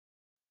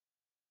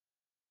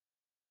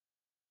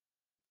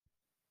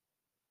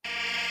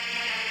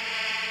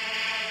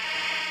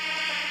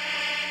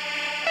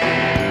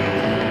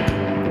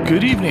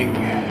Good evening.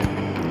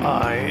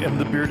 I am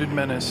the Bearded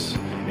Menace,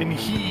 and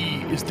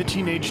he is the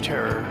Teenage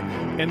Terror,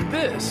 and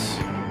this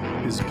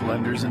is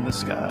Blenders in the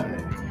Sky.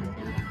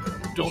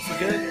 Don't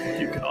forget,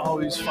 you can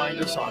always find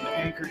us on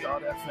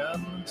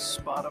Anchor.fm,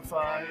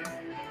 Spotify,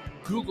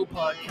 Google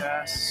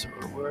Podcasts,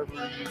 or wherever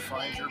you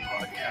find your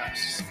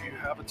podcasts. If you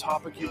have a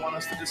topic you want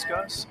us to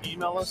discuss,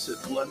 email us at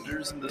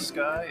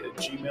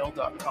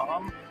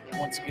blendersinthesky@gmail.com.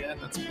 Once again,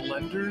 that's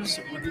blenders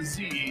with a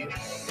Z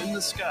in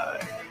the sky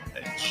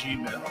at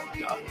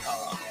gmail.com.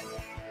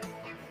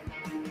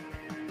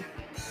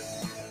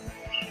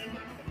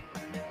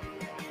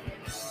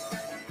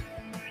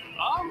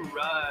 All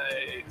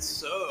right,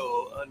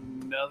 so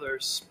another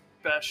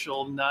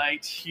special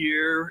night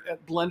here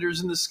at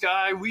Blenders in the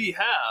Sky. We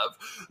have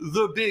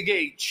the Big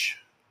H.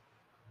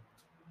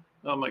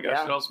 Oh my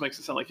gosh, It also makes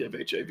it sound like you have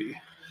HIV.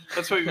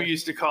 That's what we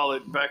used to call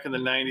it back in the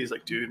 90s.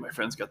 Like, dude, my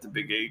friend's got the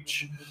Big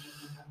H.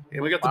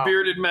 And we got the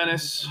Bearded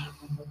Menace.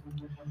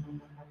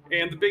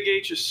 And the Big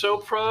H is so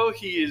pro,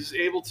 he is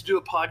able to do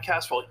a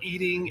podcast while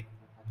eating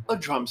a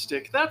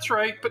drumstick. That's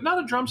right, but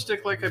not a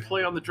drumstick like I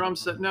play on the drum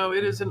set. No,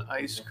 it is an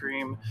ice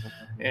cream.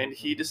 And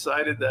he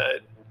decided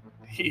that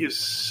he is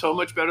so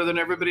much better than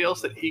everybody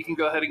else that he can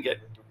go ahead and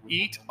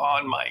eat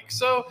on mic.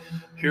 So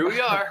here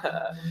we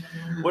are.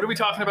 What are we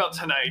talking about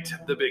tonight,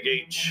 the Big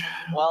H?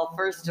 Well,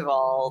 first of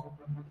all,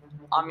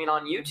 I mean,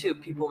 on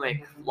YouTube, people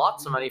make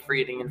lots of money for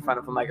eating in front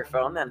of a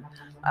microphone, and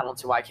I don't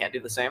see why I can't do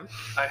the same.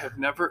 I have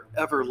never,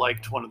 ever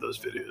liked one of those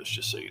videos,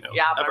 just so you know.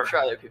 Yeah, but I'm sure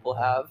other people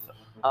have.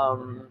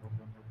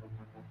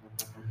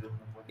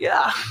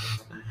 Yeah.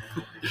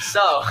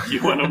 So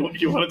you want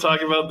to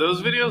talk about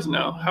those videos?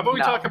 No. How about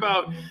we talk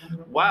about,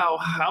 wow,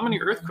 how many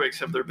earthquakes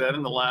have there been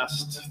in the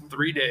last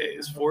 3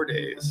 days, 4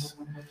 days?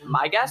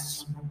 My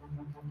guess,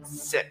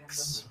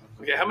 6.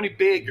 Okay, how many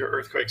big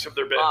earthquakes have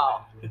there been?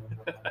 Wow.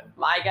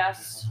 My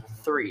guess,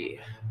 3.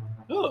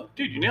 Oh,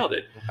 dude, you nailed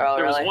it. Oh,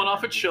 there really? was one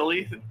off of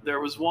Chile. There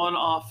was one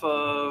off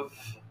of,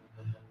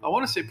 I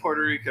want to say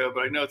Puerto Rico,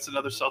 but I know it's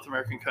another South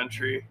American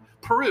country.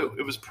 Peru.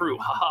 It was Peru.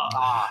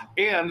 Haha.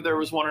 And there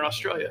was one in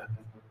Australia.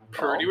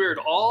 Pretty weird.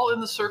 All in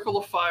the Circle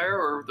of Fire,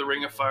 or the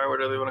Ring of Fire,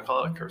 whatever they want to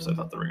call it. Of course, I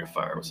thought the Ring of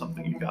Fire was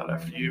something you got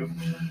after you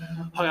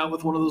hung out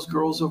with one of those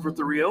girls over at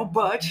the Rio,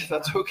 but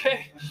that's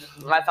okay.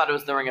 I thought it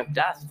was the Ring of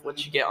Death,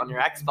 which you get on your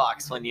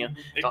Xbox when you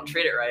don't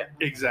treat it right.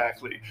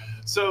 Exactly.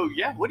 So,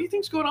 yeah, what do you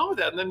think's going on with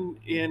that? And then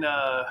in,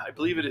 I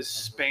believe it is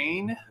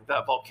Spain,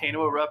 that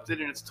volcano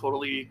erupted, and it's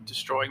totally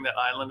destroying the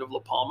island of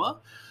La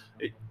Palma.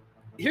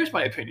 Here's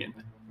my opinion.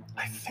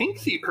 I think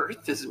the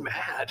Earth is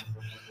mad.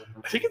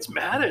 I think it's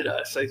mad at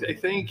us. I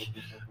think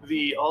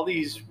all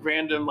these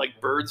random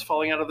birds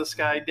falling out of the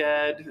sky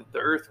dead, the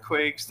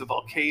earthquakes, the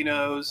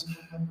volcanoes,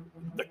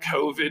 the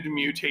COVID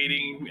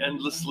mutating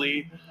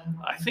endlessly.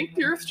 I think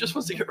the Earth just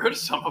wants to get rid of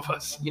some of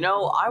us. You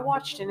know, I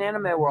watched an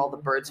anime where all the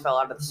birds fell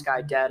out of the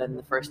sky dead in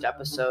the first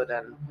episode,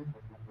 and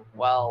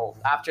well,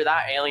 after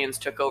that, aliens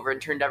took over and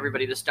turned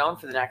everybody to stone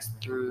for the next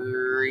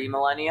 3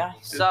 millennia.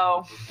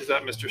 So is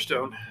that Mr.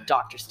 Stone?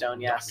 Dr. Stone,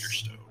 yes. Dr.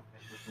 Stone.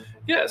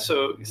 Yeah,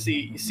 so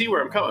you see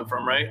where I'm coming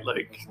from, right?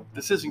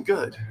 This isn't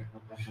good.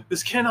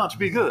 This cannot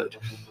be good.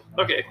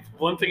 Okay,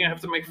 one thing I have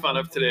to make fun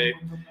of today.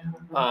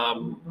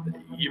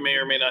 You may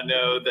or may not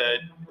know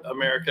that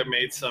America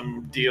made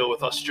some deal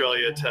with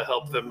Australia to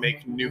help them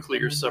make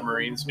nuclear-powered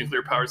submarines, because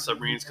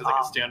they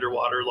can stay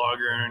underwater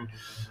longer, and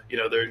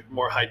they're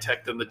more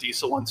high-tech than the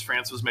diesel ones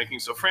France was making.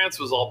 So France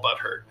was all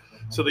butthurt.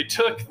 So they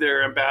took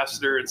their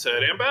ambassador and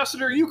said,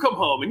 "Ambassador, you come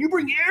home and you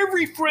bring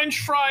every French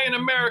fry in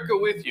America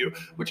with you,"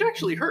 which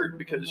actually hurt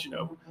because,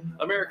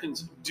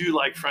 Americans do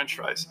like French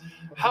fries.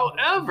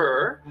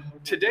 However,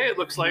 today it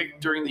looks like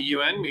during the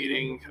UN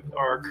meeting,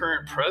 our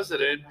current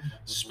president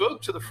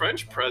spoke to the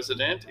French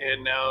president,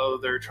 and now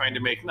they're trying to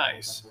make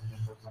nice.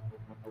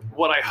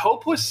 What I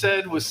hope was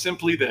said was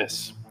simply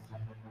this: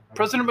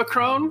 President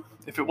Macron,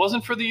 if it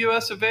wasn't for the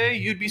US of A,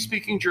 you'd be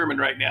speaking German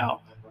right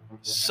now.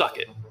 Suck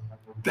it.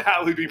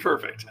 That would be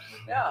perfect.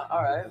 Yeah,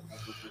 all right.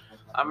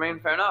 I mean,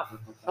 fair enough.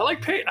 I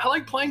like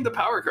playing the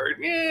power card.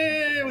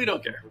 Yeah, we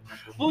don't care.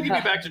 We'll give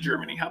you back to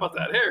Germany. How about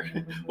that? Here,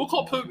 we'll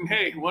call Putin.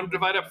 Hey, want to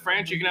divide up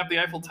France? You can have the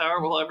Eiffel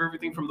Tower. We'll have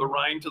everything from the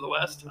Rhine to the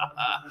west.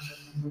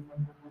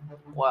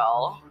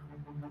 Well,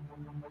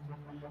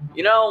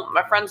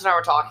 my friends and I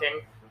were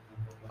talking.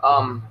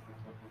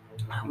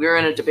 We were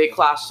in a debate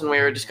class, and we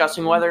were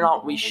discussing whether or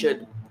not we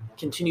should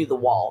continue the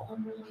wall.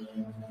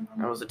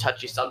 It was a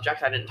touchy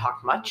subject. I didn't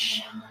talk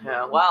much.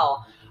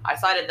 Well, I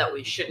decided that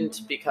we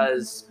shouldn't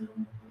because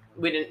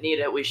we didn't need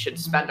it. We should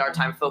spend our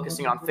time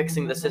focusing on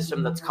fixing the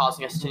system that's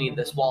causing us to need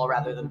this wall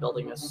rather than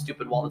building a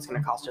stupid wall that's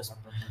going to cost us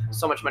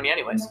so much money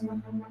anyways.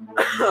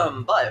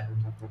 But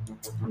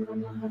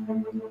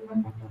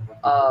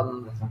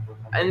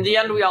in the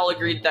end, we all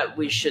agreed that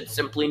we should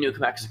simply nuke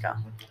Mexico.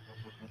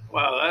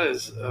 Wow, that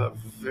is a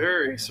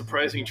very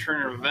surprising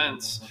turn of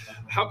events.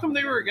 How come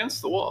they were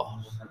against the wall?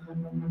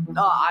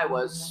 I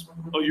was.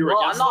 Oh, you were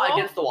against the wall? I'm not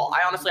against the wall.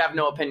 I honestly have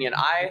no opinion.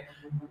 I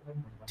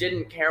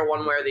didn't care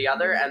one way or the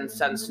other, and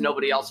since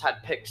nobody else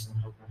had picked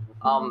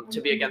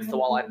to be against the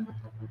wall, I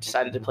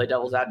decided to play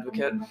devil's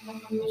advocate.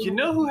 You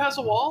know who has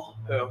a wall?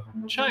 Who?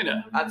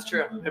 China. That's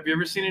true. Have you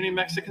ever seen any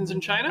Mexicans in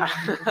China?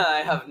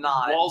 I have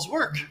not. Walls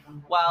work.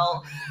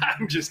 Well,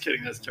 I'm just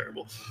kidding. That's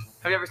terrible.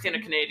 have you ever seen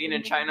a Canadian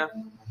in China?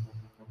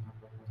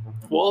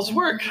 Walls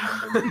work.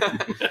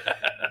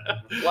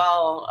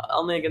 Well,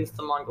 only against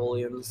the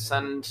Mongolians,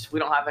 and we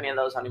don't have any of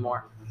those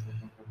anymore.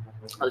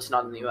 At least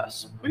not in the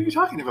U.S. What are you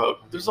talking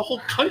about? There's a whole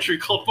country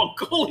called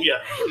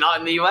Mongolia. Not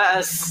in the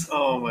U.S.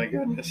 Oh my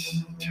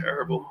goodness.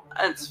 Terrible.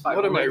 It's fine.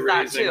 What am I That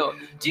raising? too.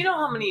 Do you know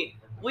how many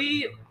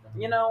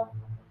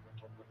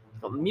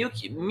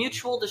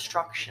mutual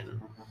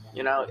destruction?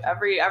 You know,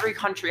 every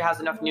country has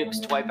enough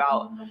nukes to wipe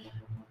out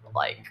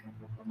like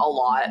a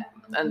lot,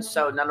 and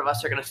so none of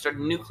us are going to start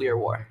a nuclear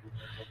war.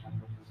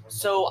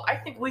 So I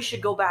think we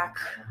should go back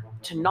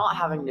to not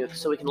having nukes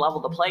so we can level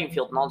the playing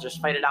field and all just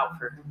fight it out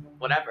for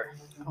whatever.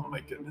 Oh my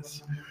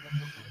goodness.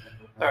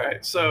 All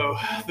right, so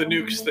the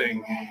nukes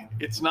thing.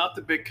 It's not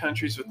the big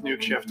countries with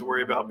nukes you have to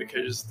worry about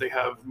because they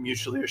have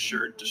mutually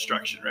assured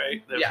destruction,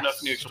 right? They have enough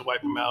nukes to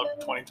wipe them out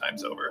 20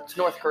 times over. It's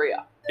North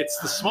Korea. It's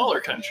the smaller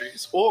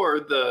countries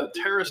or the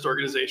terrorist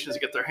organizations that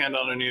get their hand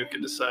on a nuke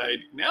and decide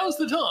now's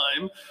the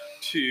time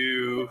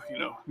to,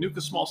 nuke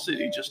a small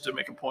city just to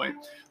make a point.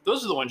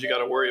 Those are the ones you got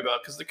to worry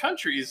about because the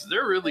countries,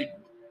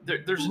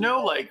 there's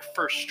no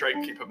first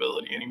strike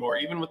capability anymore.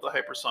 Even with the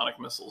hypersonic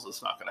missiles,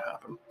 it's not going to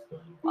happen.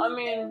 I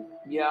mean,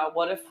 yeah.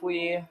 What if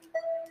we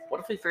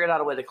figured out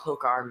a way to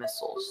cloak our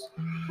missiles,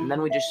 and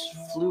then we just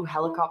flew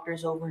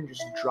helicopters over and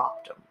just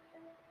dropped them?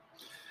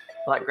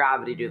 Let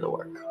gravity do the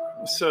work.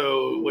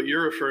 So what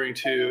you're referring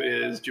to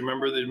is, do you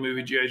remember the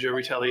movie G.I. Joe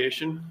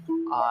Retaliation?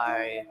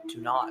 I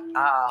do not. Ow.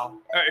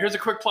 All right, here's a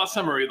quick plot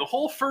summary. The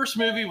whole first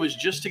movie was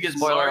just to get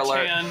Spoiler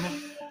Zartan.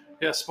 alert.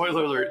 Yeah,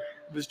 spoiler alert.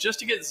 It was just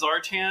to get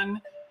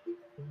Zartan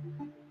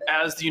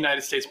as the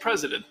United States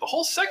president. The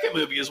whole second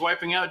movie is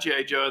wiping out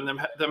G.I. Joe and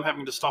them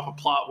having to stop a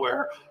plot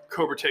where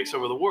Cobra takes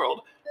over the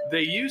world.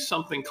 They use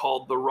something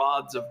called the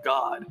Rods of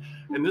God,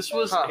 and this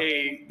was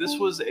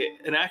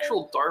an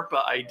actual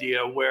DARPA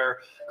idea where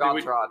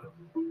God's rod.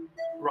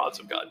 Rods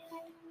of God.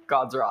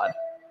 God's rod.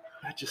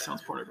 That just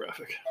sounds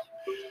pornographic.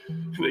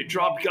 They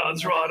dropped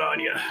God's rod on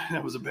you.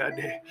 That was a bad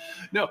day.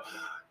 No.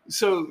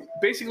 So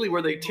basically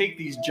where they take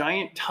these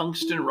giant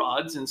tungsten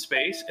rods in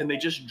space and they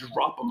just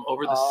drop them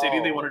over the city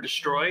they want to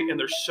destroy, and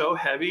they're so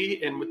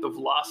heavy and with the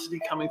velocity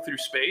coming through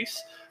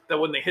space that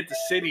when they hit the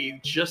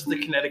city, just the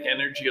kinetic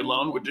energy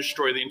alone would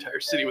destroy the entire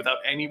city without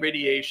any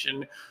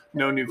radiation,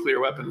 no nuclear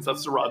weapons.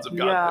 That's the Rods of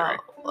God theory.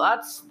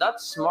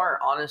 That's smart,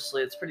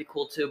 honestly. It's pretty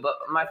cool too, but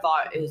my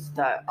thought is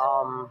that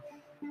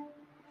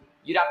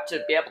you'd have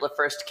to be able to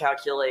first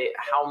calculate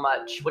how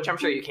much, which I'm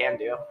sure you can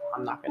do.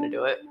 I'm not going to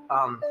do it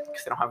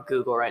because I don't have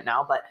Google right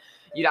now, but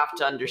you'd have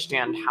to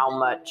understand how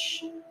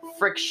much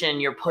friction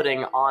you're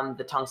putting on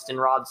the tungsten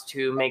rods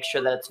to make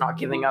sure that it's not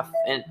giving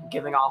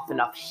off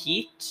enough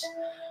heat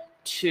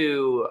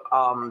to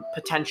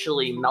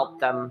potentially melt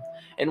them,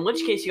 in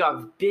which case you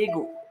have big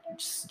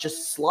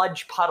just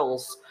sludge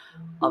puddles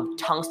of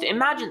tungsten.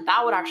 Imagine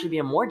that would actually be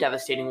a more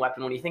devastating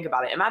weapon when you think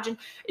about it. Imagine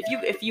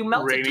if you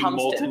melted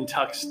molten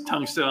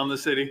tungsten on the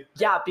city.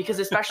 Yeah, because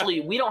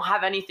especially we don't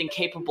have anything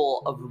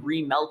capable of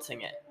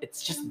remelting it.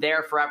 It's just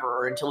there forever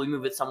or until we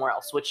move it somewhere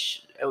else,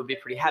 which it would be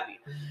pretty heavy.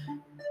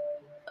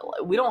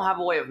 We don't have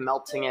a way of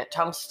melting it.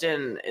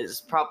 Tungsten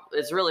is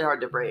it's really hard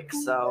to break.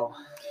 So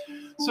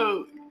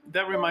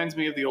that reminds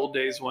me of the old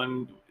days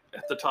when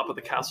at the top of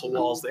the castle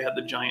walls, they had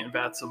the giant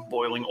vats of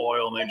boiling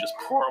oil, and they just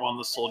pour them on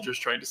the soldiers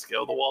trying to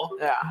scale the wall.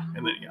 Yeah.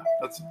 And then,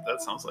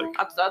 that sounds like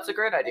that's a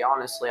great idea.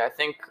 Honestly, I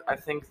think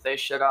they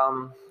should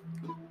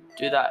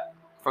do that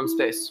from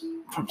space.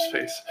 From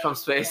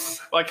space.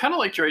 Well, I kind of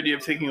liked your idea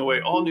of taking away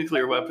all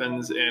nuclear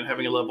weapons and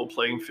having a level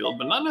playing field,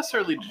 but not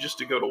necessarily just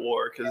to go to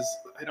war, because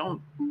I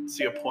don't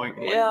see a point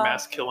in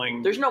mass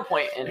killing. There's no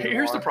point in.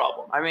 Here's the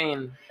problem. I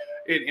mean,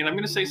 and I'm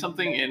going to say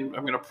something, and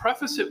I'm going to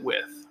preface it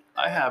with,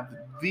 I have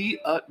the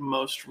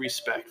utmost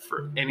respect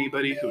for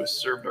anybody who has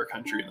served our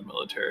country in the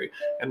military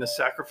and the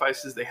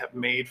sacrifices they have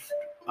made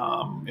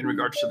in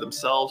regards to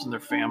themselves and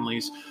their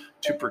families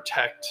to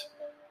protect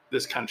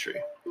this country.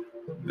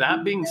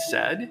 That being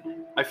said,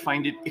 I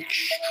find it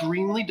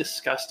extremely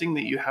disgusting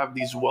that you have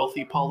these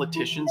wealthy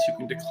politicians who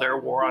can declare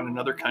war on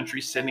another country,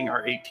 sending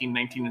our 18,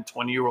 19, and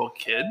 20-year-old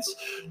kids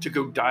to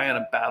go die on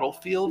a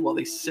battlefield while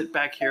they sit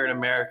back here in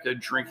America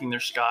drinking their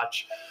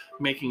scotch,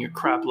 making a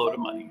crap load of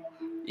money.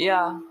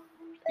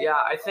 Yeah,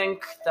 I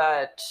think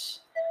that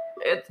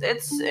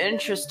it's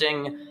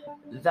interesting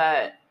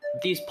that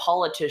these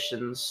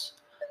politicians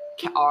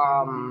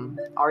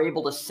are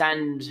able to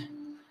send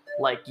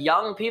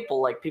young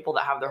people, people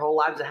that have their whole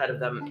lives ahead of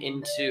them,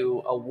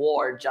 into a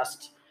war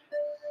just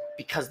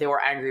because they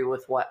were angry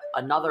with what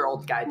another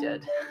old guy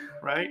did.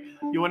 Right?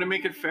 You want to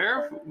make it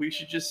fair? We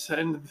should just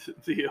send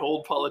the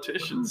old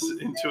politicians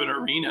into an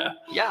arena.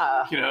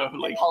 Yeah.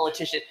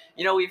 Politician.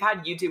 We've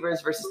had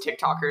YouTubers versus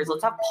TikTokers.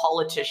 Let's have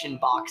politician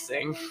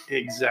boxing.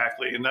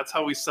 Exactly, and that's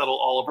how we settle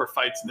all of our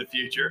fights in the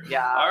future.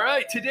 Yeah. All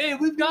right, today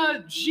we've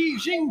got Xi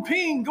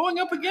Jinping going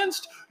up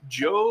against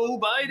Joe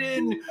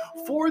Biden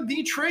for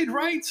the trade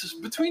rights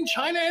between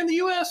China and the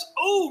U.S.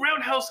 Oh,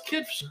 roundhouse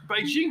kick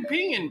by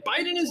Jinping, and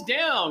Biden is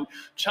down.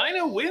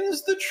 China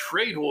wins the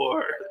trade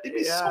war. It'd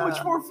be so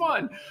much more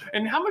fun.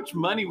 And how much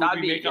money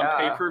would we make on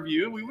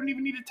pay-per-view? We wouldn't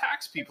even need to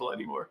tax people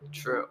anymore.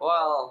 True.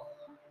 Well.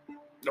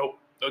 Nope.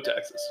 No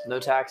taxes. No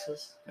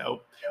taxes?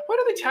 Nope. Why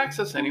do they tax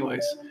us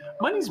anyways?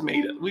 Money's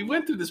made up. We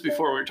went through this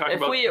before. We were talking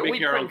about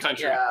making our own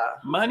country. Yeah.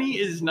 Money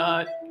is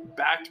not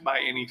backed by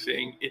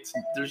anything.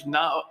 There's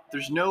no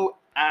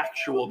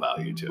actual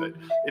value to it.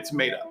 It's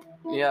made up.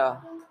 Yeah.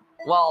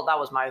 Well, that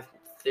was my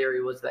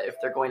theory, was that if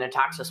they're going to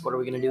tax us, what are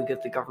we going to do?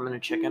 Give the government a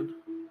chicken?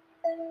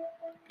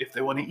 If they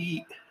want to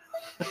eat.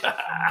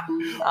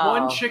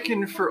 One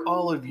chicken for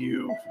all of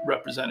you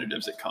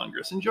representatives at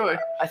Congress. Enjoy.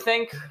 I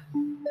think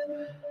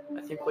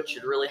what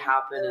should really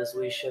happen is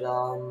we should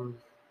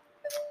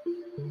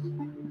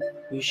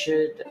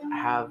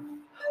have,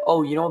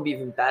 you know what would be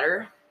even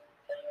better?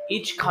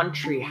 Each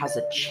country has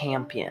a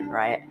champion,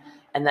 right?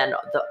 And then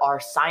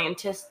our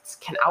scientists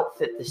can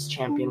outfit this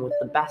champion with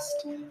the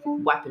best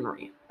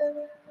weaponry.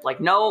 Like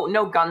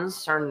no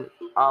guns, or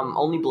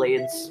only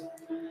blades.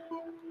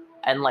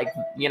 And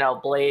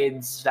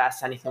blades,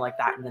 vests, anything like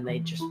that, and then they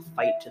just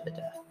fight to the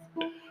death.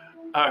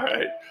 All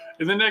right.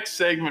 In the next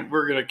segment,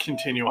 we're going to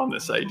continue on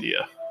this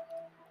idea.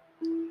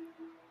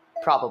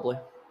 Probably.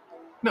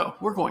 No,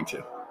 we're going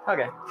to.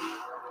 Okay.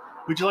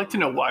 Would you like to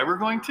know why we're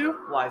going to?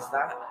 Why is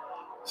that?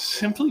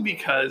 Simply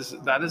because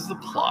that is the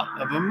plot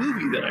of a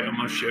movie that I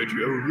almost showed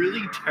you. A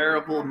really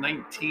terrible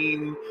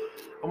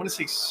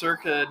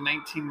circa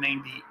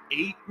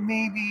 1998,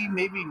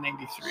 maybe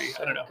 93.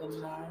 I don't know.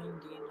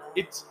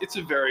 It's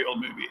a very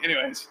old movie.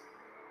 Anyways,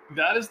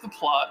 that is the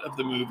plot of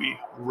the movie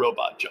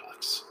Robot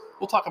Jox.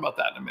 We'll talk about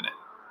that in a minute.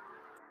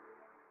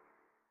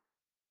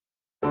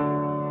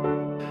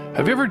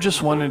 Have you ever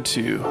just wanted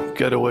to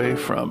get away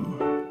from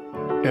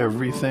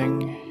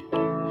everything?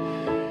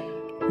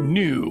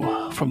 New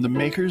from the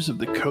makers of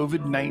the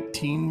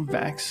COVID-19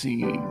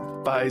 vaccine,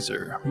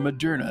 Pfizer,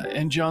 Moderna,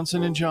 and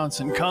Johnson &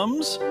 Johnson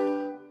comes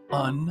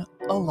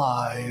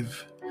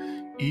Unalive.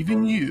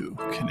 Even you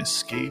can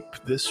escape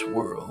this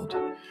world.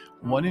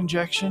 One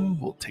injection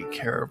will take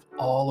care of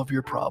all of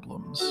your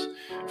problems.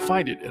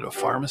 Find it at a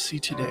pharmacy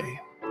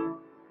today.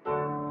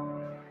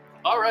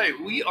 All right,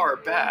 we are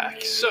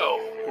back.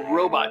 So,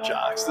 Robot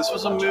Jox. This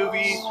was a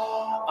movie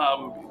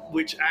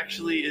which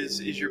actually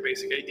is your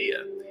basic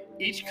idea.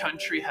 Each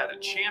country had a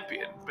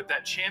champion, but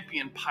that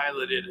champion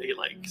piloted a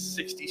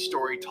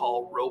 60-story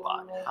tall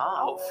robot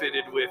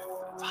outfitted with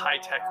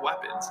high-tech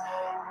weapons.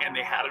 And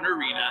they had an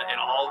arena, and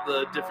all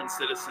the different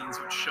citizens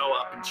would show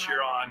up and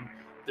cheer on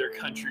their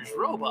country's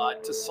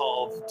robot to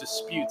solve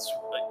disputes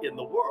in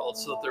the world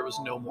so that there was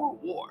no more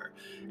war.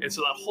 And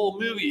so that whole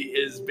movie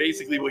is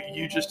basically what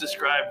you just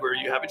described, where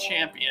you have a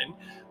champion,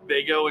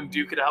 they go and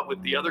duke it out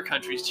with the other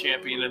country's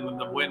champion, and then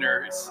the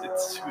winner,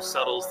 it's who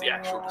settles the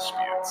actual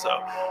dispute. So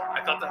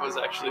I thought that was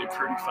actually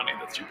pretty funny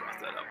that you brought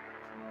that up.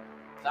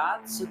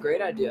 That's a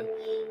great idea,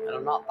 and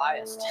I'm not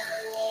biased.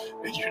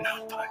 And you're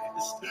not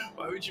biased?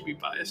 Why would you be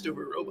biased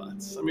over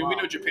robots? I mean, we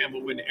know Japan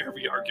will win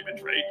every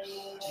argument, right?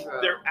 True.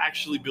 They're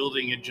actually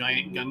building a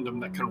giant Gundam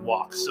that can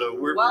walk, so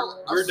we're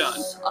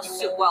done.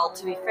 Well,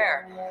 to be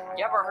fair,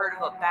 you ever heard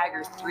of a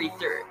Bagger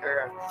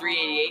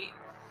 388?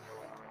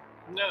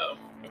 No.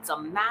 It's a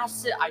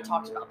massive. I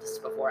talked about this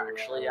before,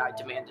 actually. I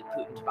demanded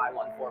Putin to buy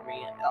one for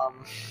me. Oh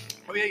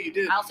yeah, you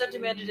did. I also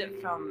demanded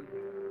it from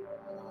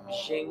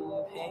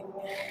Jinping.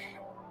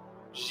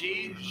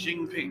 Xi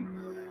Jinping.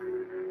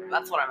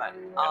 That's what I meant.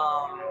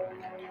 I'm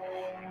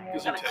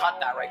gonna cut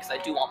that, right? Because I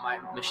do want my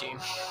machine.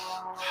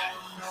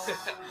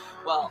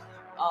 Well,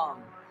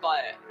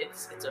 but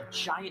it's a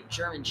giant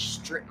German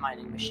strip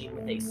mining machine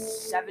with a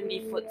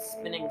 70-foot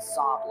spinning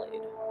saw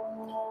blade.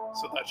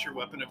 So that's your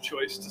weapon of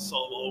choice to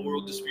solve all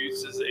world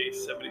disputes, is a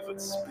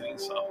 70-foot spinning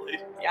saw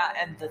blade. Yeah,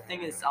 and the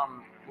thing is,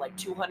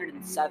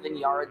 207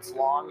 yards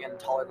long and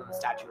taller than the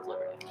Statue of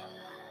Liberty.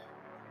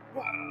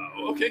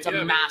 Wow. Okay. It's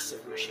a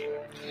massive machine.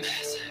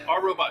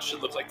 Our robot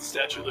should look like the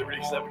Statue of Liberty,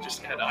 because that would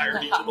just add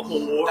irony to the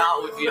whole war. That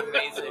would be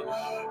amazing.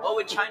 What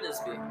would China's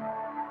be?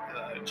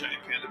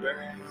 Giant panda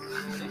bear.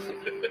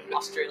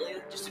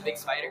 Australia? Just a big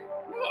spider?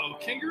 Oh,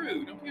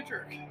 kangaroo. Don't be a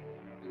jerk.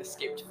 An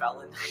escaped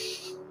felon.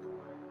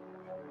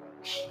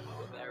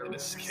 An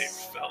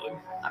escaped felon.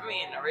 I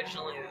mean,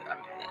 originally,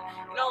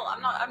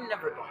 I'm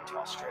never going to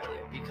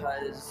Australia,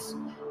 because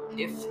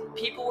if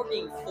people were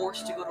being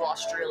forced to go to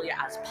Australia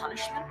as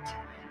punishment,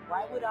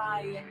 why would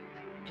I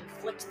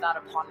inflict that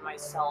upon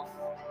myself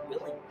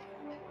willingly?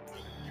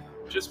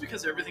 Just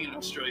because everything in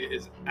Australia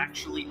is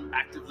actually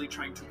actively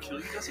trying to kill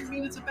you doesn't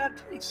mean it's a bad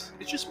place.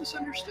 It's just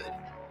misunderstood.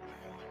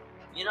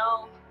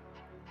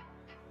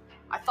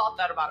 I thought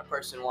that about a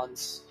person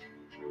once.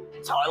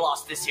 That's how I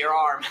lost this here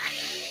arm.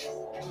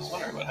 I was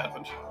wondering what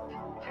happened.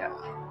 Yeah.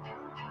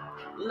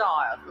 No,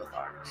 I have both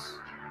arms.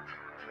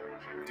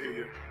 Do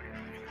you?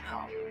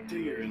 Do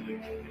you really?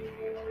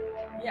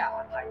 Yeah,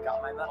 I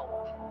got my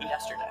medal one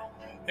yesterday.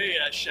 Hey,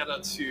 shout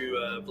out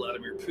to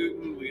Vladimir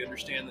Putin. We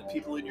understand that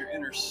people in your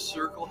inner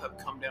circle have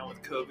come down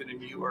with COVID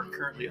and you are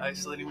currently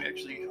isolating. We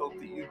actually hope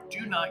that you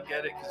do not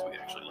get it because we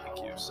actually like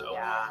you. So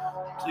Yeah.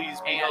 please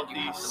be And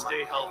healthy,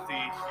 stay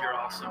healthy. You're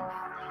awesome.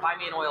 Buy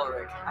me an oil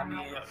rig. I mean,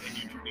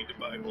 And you do need to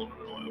buy an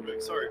oil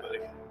rig. Sorry, buddy.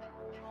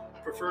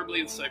 Preferably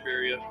in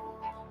Siberia.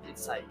 in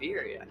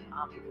Siberia.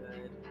 I'm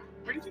good.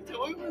 Where do you think the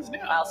oil is I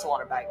now? also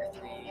want a Bagger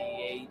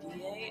 388.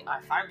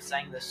 If I'm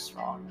saying this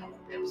wrong, I'm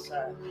gonna be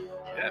upset.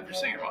 Yeah, if you're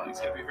saying it wrong, it's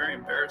gonna be very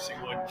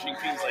embarrassing when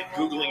Jinping's like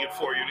Googling it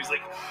for you and he's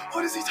like,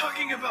 what is he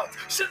talking about?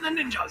 Send the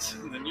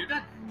ninjas! And then you're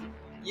dead.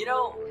 You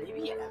know,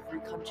 maybe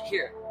every country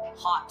here.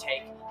 Hot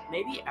take.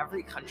 Maybe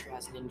every country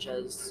has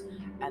ninjas,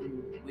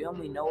 and we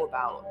only know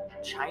about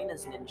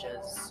China's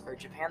ninjas or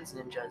Japan's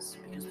ninjas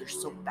because they're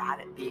so bad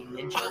at being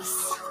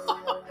ninjas.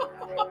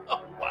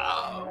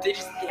 Wow. They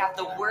have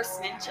the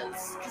worst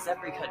ninjas because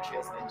every country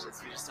has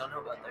ninjas. We just don't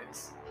know about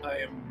theirs. I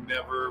am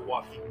never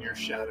walking near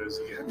shadows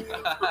again.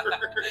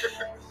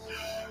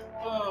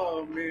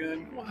 Oh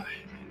man, why?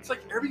 It's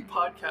like every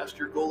podcast,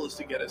 your goal is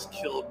to get us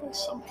killed by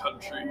some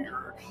country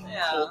or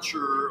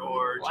culture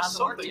or Well, just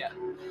hasn't worked something. yet.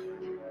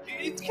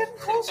 It's getting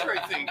closer,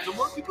 I think. The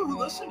more people who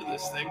listen to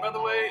this thing, by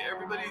the way,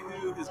 everybody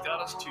who has got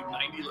us to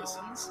 90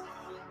 listens,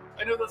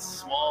 I know that's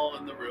small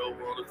in the real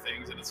world of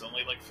things, and it's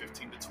only like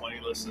 15 to 20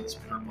 listens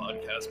per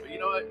podcast, but you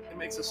know what? It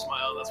makes us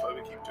smile. That's why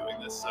we keep doing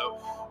this. So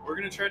we're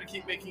going to try to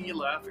keep making you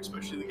laugh,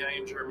 especially the guy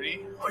in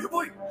Germany. Oh, your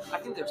boy! I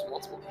think there's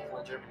multiple people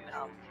in Germany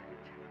now.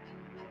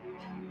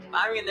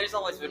 I mean, there's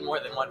always been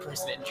more than one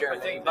person in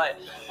Germany, but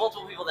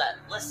multiple people that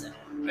listen.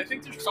 I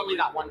think there's It's only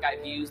that one guy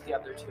views, the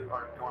other two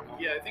are normal.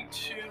 Yeah, I think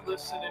 2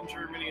 listen in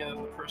Germany, and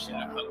then the person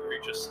in Hungary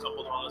just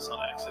stumbled on us on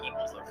accident and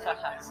was like, what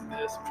is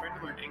this? I'm trying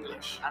to learn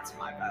English. That's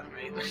my bad,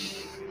 mate.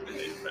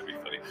 That'd be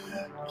funny.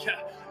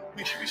 Yeah,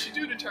 we should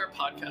do an entire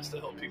podcast to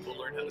help people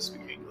learn how to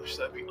speak English.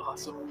 That'd be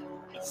awesome.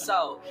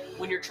 So,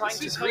 when you're trying This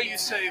to is how you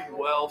say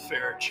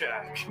welfare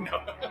check.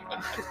 No.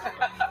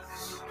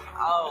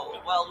 Oh,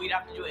 well, we'd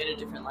have to do it in a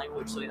different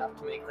language, so we'd have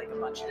to make like a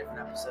bunch of different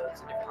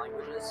episodes in different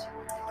languages.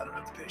 I don't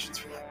have the patience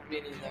for that. Me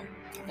neither.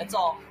 That's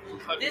all.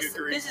 How do you This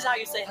agree? is how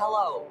you say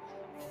hello.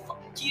 Fuck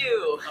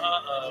you.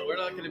 We're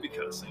not going to be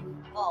cussing.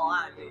 Oh,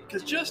 I mean,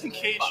 Because just in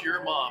case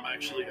your mom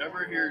actually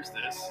ever hears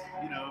this,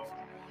 you know,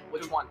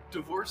 which one?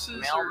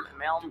 divorces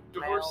Male.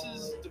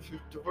 divorces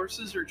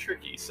are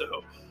tricky.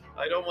 So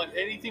I don't want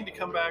anything to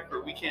come back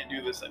or we can't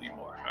do this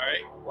anymore. All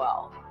right.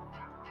 Well,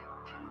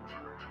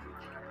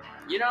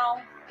 you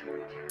know,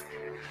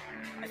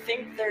 I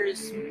think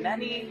there's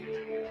many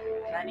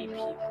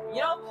people.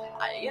 You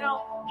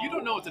know. You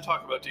don't know what to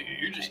talk about, do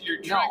you?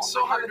 You're trying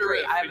so hard to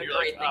riff. I have a and you're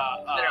great like, thing.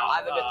 I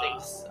have a good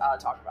thing to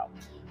talk about.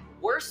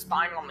 We're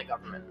spying on the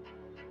government,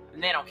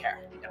 and they don't care.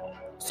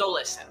 So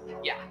listen,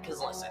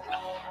 because listen.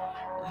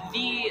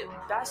 The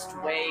best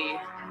way,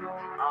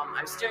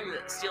 I'm stealing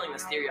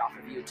this theory off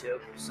of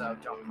YouTube, so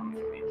don't come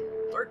for me,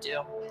 or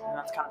do. And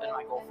that's kind of been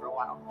my goal for a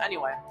while.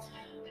 Anyway,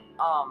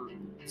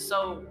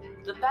 so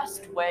the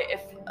best way,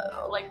 if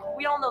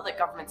we all know that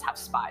governments have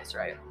spies,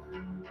 right?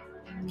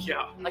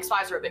 Yeah. Like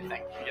spies are a big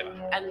thing.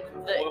 Yeah. And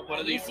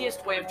the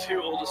easiest way of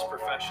 2 oldest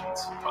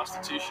professions: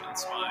 prostitution and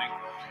spying.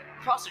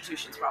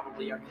 Prostitution's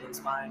probably younger than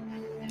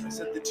spying. I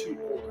said the 2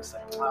 oldest. I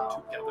put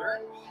them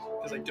together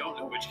because I don't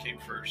know which came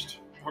first.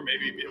 Or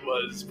maybe it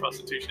was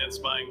prostitution and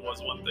spying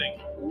was one thing.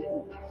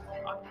 Ooh.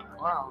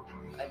 Wow,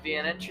 that'd be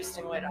an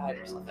interesting way to hide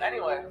yourself.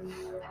 Anyway,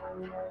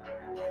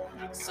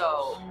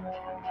 so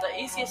the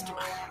easiest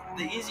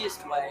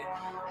way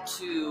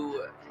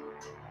to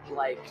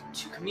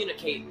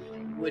communicate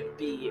would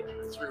be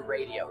through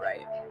radio,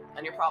 right?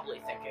 And you're probably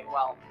thinking,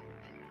 well,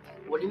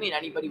 what do you mean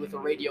anybody with a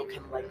radio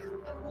can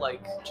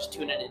like just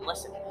tune in and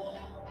listen?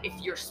 If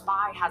your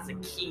spy has a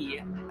key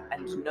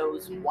and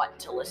knows what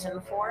to listen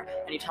for,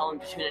 and you tell them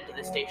to tune into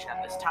this station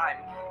at this time,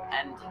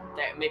 and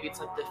maybe it's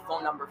like the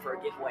phone number for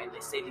a giveaway, and they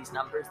say these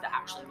numbers that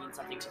actually mean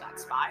something to that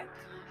spy,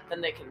 then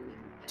they can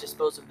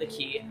dispose of the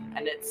key.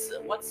 And it's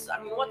what's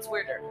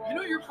weirder? You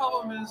know what your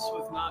problem is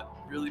with not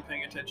really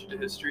paying attention to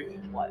history?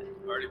 What?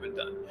 Already been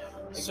done.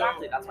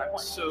 Exactly, that's my point.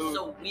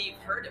 So we've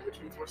heard it, which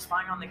means we're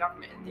spying on the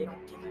government, and they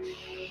don't give a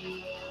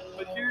shit.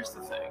 But here's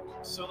the thing.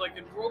 So like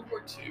in World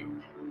War II,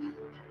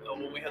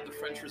 when we had the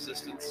French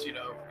resistance, you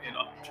know, in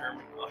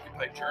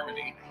occupied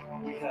Germany,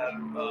 we had,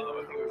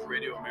 I think it was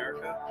Radio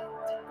America,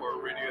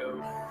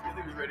 I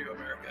think it was Radio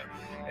America.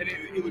 And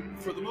it would,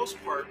 for the most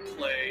part,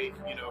 play,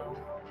 you know,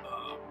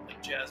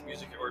 like jazz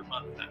music, or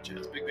not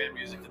jazz, big band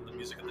music, and the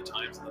music of the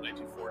times in the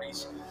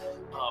 1940s.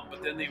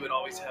 But then they would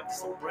always have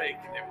this little break,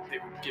 and they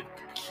would give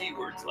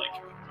keywords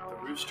like,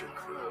 the rooster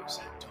crows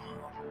at dawn,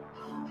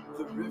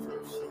 the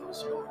river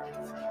flows north,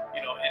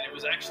 you know, and it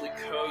was actually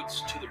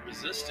codes to the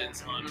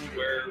resistance on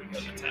where an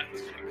attack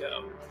was going to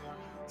go.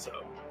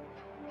 So,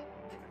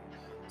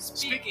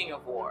 speaking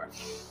of war,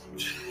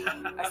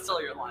 I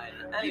stole your line.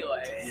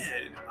 Anyways, you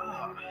did.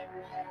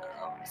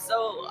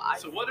 So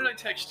what did I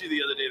text you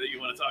the other day that you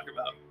want to talk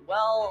about?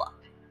 Well,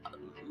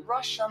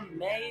 Russia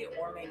may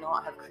or may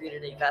not have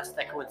created a vest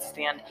that could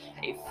withstand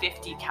a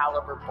 50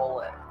 caliber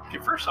bullet. Okay,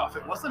 first off,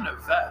 it wasn't a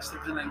vest. It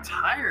was an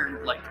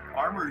entire like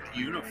armored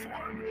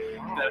uniform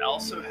that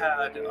also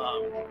had,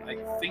 I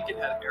think it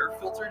had air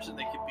filters and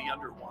they could be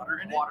underwater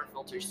in it. Water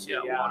filters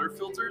too. Yeah, water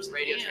filters.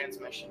 Radio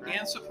transmission. Right?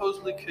 And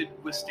supposedly could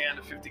withstand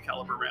a 50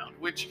 caliber round.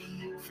 Which,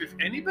 if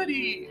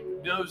anybody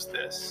knows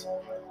this,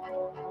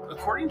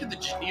 according to the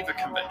Geneva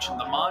Convention,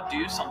 the Ma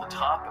Deuce on the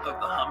top of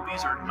the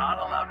Humvees are not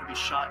allowed to be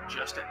shot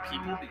just at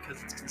people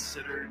because it's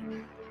considered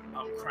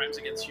crimes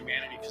against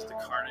humanity because the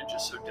carnage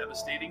is so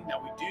devastating.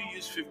 Now, we do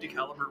use 50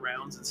 caliber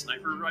rounds and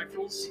sniper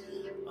rifles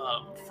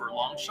for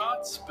long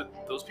shots,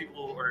 but those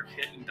people are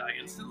hit and die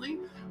instantly.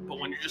 But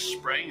when you're just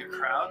spraying a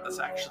crowd, that's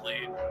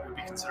actually would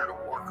be considered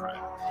a war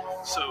crime.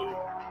 So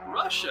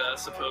Russia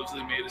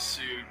supposedly made a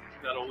suit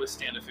that'll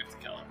withstand a 50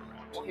 caliber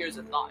round. Well, here's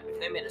a thought. If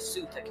they made a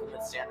suit that can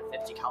withstand a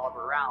 50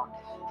 caliber round,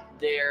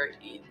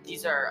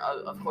 these are,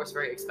 of course,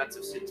 very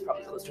expensive suits,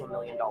 probably close to $1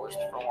 million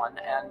for one,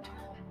 and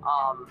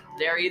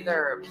they're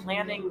either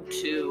planning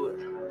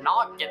to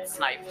not get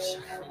sniped,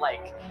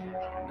 like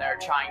they're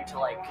trying to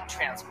like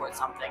transport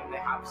something, they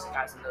have some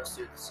guys in those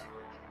suits,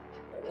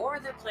 or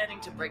they're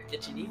planning to break the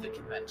Geneva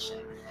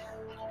Convention,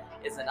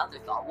 is another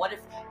thought. What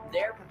if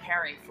they're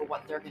preparing for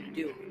what they're going to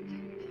do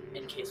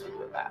in case we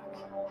go back?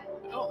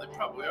 Oh, they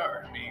probably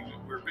are. I mean,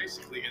 we're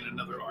basically in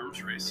another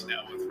arms race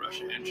now with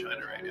Russia and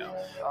China right now.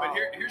 But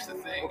here's the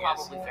thing. We're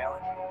probably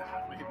failing.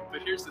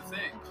 But here's the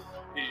thing.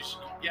 Is,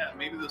 yeah,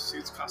 maybe those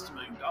suits cost $1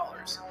 million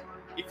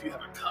if you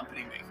have a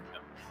company making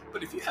them.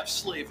 But if you have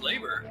slave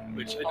labor,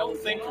 which I don't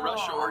think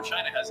Russia or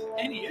China has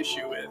any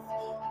issue with,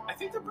 I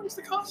think that brings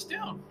the cost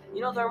down.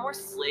 You know, there are more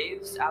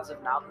slaves as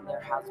of now than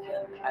there has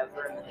been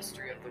ever in the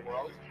history of the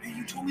world. Hey,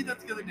 you told me that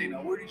the other day.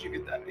 Now, where did you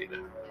get that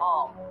data?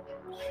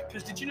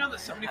 Because did you know that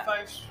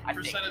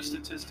 75% of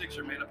statistics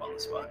are made up on the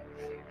spot?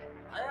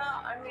 Yeah,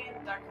 I mean,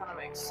 that kind of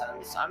makes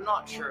sense. I'm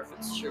not sure if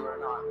it's true or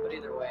not, but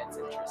either way, it's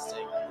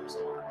interesting. There's a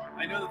lot.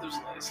 I know that there's a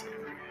lot of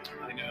slavery.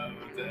 I know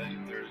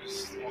that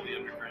there's all the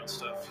underground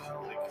stuff,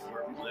 like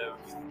where we live,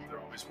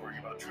 they're always worrying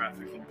about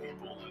trafficking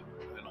people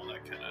and all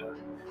that kind of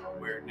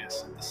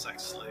weirdness and the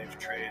sex slave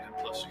trade, and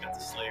plus you got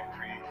the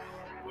slavery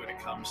when it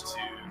comes to,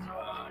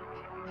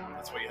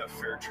 that's why you have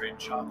fair trade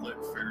chocolate,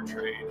 fair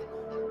trade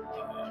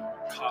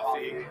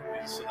coffee,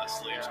 so that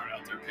slaves aren't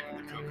out there picking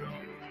the cocoa.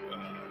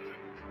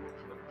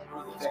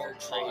 Fair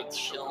trade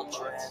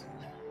children.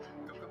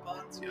 Cocoa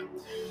pods, yeah.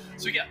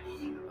 So yeah,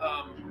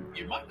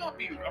 you might not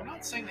be. I'm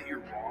not saying that you're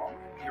wrong.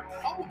 You're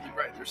probably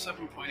right. There's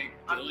 7.8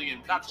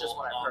 billion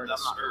people on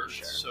this earth,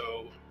 sure.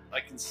 So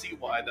I can see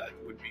why that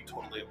would be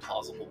totally a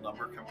plausible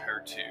number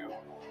compared to,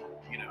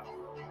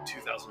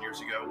 2,000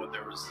 years ago when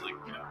there was like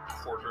a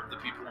quarter of the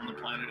people on the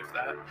planet, if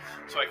that.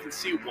 So I can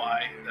see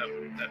why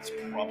that's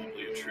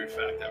probably a true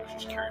fact. I was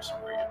just curious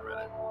on where you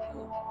read it.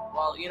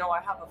 Well,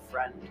 I have a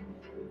friend.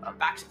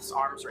 Back to this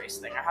arms race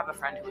thing. I have a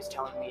friend who was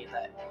telling me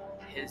that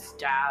his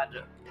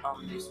dad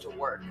used to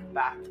work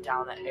back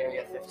down at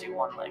Area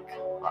 51 like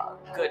a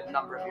good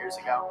number of years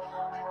ago.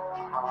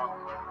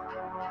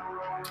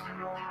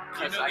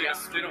 I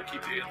guess they don't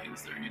keep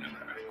aliens there, you know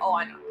that, right? Oh,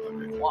 I know.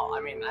 Okay. Well, I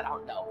mean, I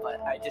don't know,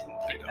 but I didn't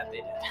think that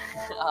they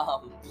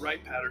did.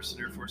 Wright-Patterson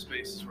Air Force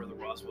Base is where the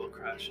Roswell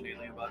crash and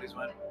alien bodies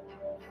went.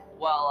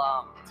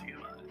 Well,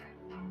 TMI.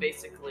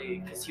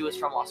 Basically, because he was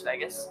from Las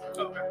Vegas,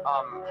 okay.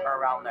 Or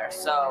around there.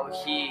 So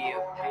he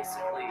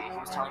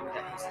was telling me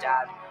that his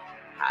dad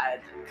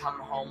had come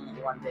home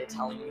one day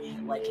telling me,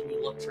 and he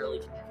looked really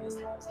confused.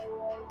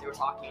 They were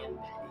talking,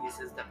 and he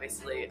says that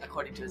basically,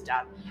 according to his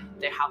dad,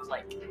 they have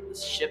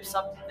ships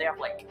up, they have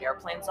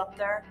airplanes up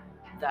there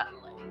that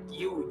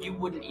you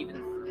wouldn't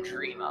even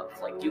dream of.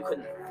 You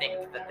couldn't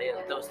think that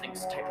those type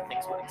of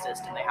things would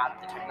exist, and they had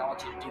the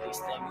technology to do these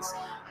things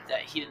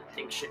that he didn't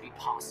think should be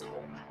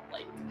possible.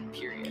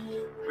 Period.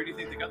 Where do you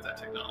think they got that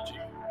technology?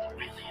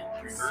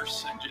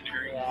 Reverse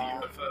engineering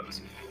the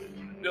UFOs.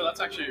 No, that's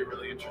actually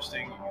really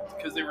interesting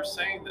because they were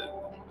saying that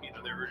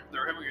they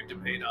were having a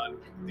debate on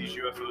these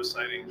UFO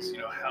sightings.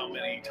 How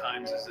many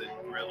times is it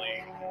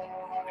really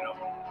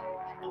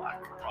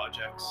black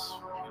projects,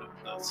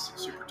 the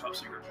super top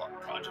secret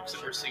projects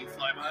that we're seeing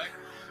fly by,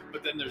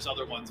 but then there's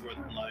other ones where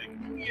they're like,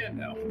 yeah,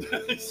 no.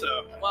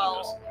 So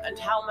and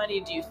how many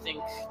do you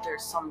think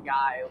there's some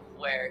guy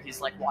where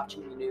he's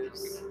watching the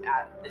news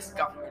at this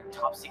government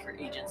top secret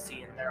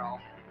agency, and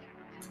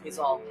he's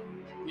all,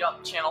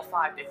 yup, Channel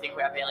 5, they think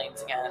we have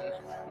aliens again.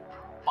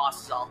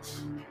 Boss is all,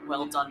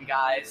 well done,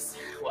 guys,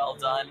 well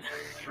done.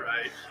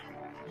 Right.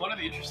 One of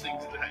the interesting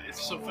things,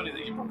 it's so funny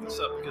that you brought this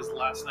up because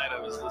last night I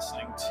was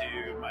listening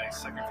to my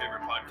second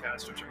favorite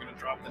podcast, which I'm going to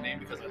drop the name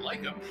because I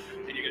like them,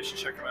 and you guys should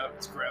check them out.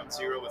 It's Ground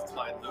Zero with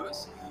Clyde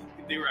Lewis.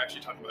 They were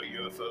actually talking about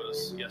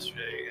UFOs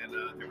yesterday, and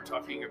they were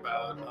talking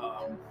about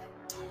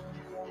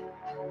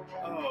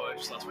Oh, I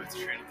just lost my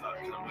train of thought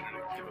because I wanted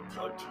to give a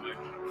plug to my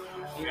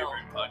You know,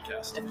 favorite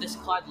podcast. if this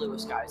Clyde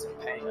Lewis guy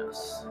isn't paying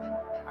us,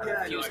 I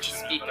refuse to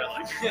shouldn't, speak but I of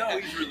like him. No,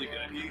 he's really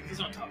good. He's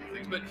on top of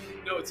things. But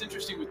no, it's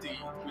interesting with the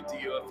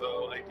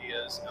UFO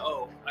ideas.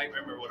 Oh, I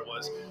remember what it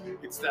was.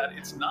 It's that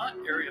it's not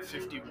Area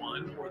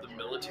 51 or the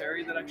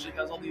military that actually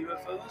has all the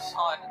UFOs.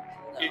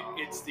 No.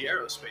 It's the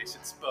aerospace.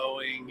 It's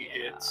Boeing.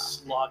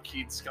 It's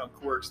Lockheed,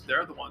 Skunk Works.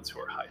 They're the ones who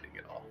are hiding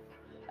it all.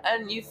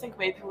 And you think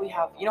maybe we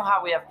have, you know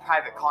how we have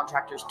private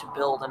contractors to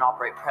build and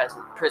operate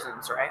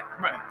prisons, right?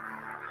 Right.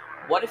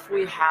 What if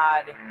we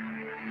had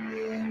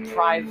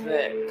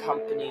private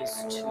companies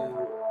to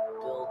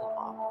build and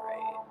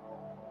operate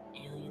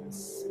alien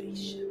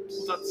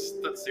spaceships? Well,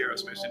 that's the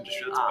aerospace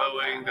industry. That's Ah,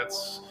 Boeing.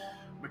 That's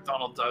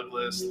McDonnell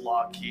Douglas,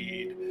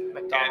 Lockheed.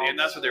 McDonald's. And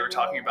that's what they were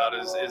talking about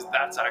is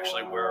that's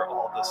actually where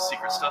all the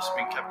secret stuff's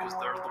being kept because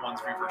they're the ones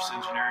reverse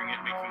engineering it,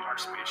 making our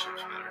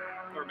spaceships better.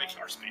 Or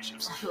making our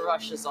spaceships.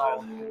 Russia's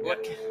all,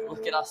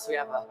 look at us, we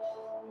have a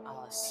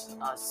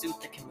suit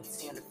that can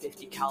withstand a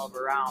 50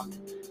 caliber round.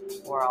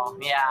 We're all,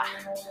 yeah,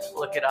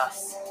 look at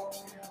us.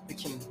 We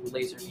can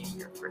laser beam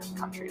your freaking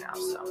country now,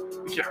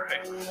 so. Yeah,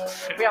 right.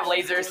 We have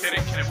lasers.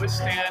 Can it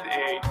withstand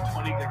a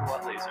 20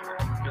 gigawatt laser?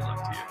 Good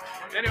luck to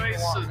you.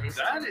 Anyways, so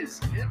that is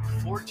it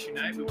for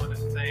tonight. We want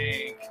to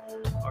thank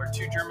our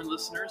 2 German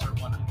listeners, our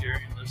 1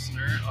 Hungarian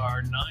listener,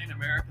 our 9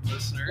 American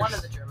listeners. One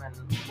of the German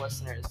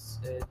listeners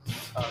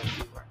is a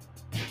viewer.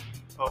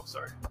 Oh,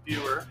 sorry,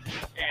 viewer.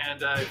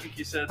 And I think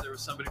you said there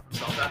was somebody from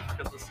South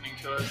Africa listening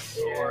to us,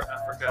 or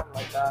Africa. Something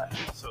like that.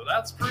 So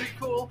that's pretty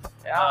cool.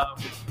 Yeah.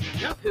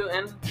 Yeah.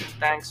 Putin,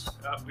 thanks.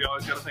 We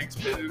always got to thank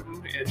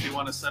Putin. If you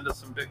want to send us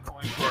some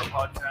Bitcoin for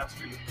our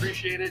podcast, we would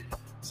appreciate it.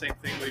 Same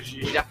thing with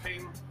Xi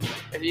Jinping.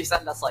 If you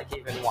send us like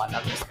even one,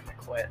 I'm just gonna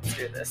quit.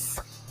 Screw this.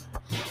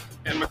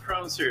 And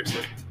Macron,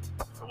 seriously,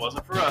 if it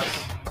wasn't for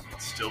us,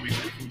 we'd still be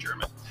speaking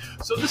German.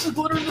 So this is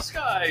Glitter in the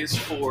Skies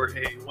for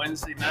a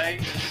Wednesday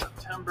night,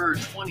 September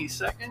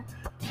 22nd.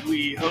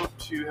 We hope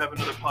to have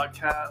another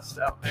podcast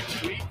out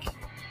next week.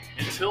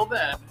 Until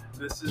then,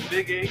 this is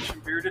Big H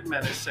and Bearded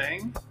Menace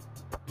saying,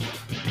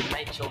 Good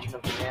night, children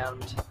of the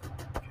damned.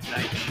 good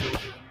night,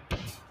 children.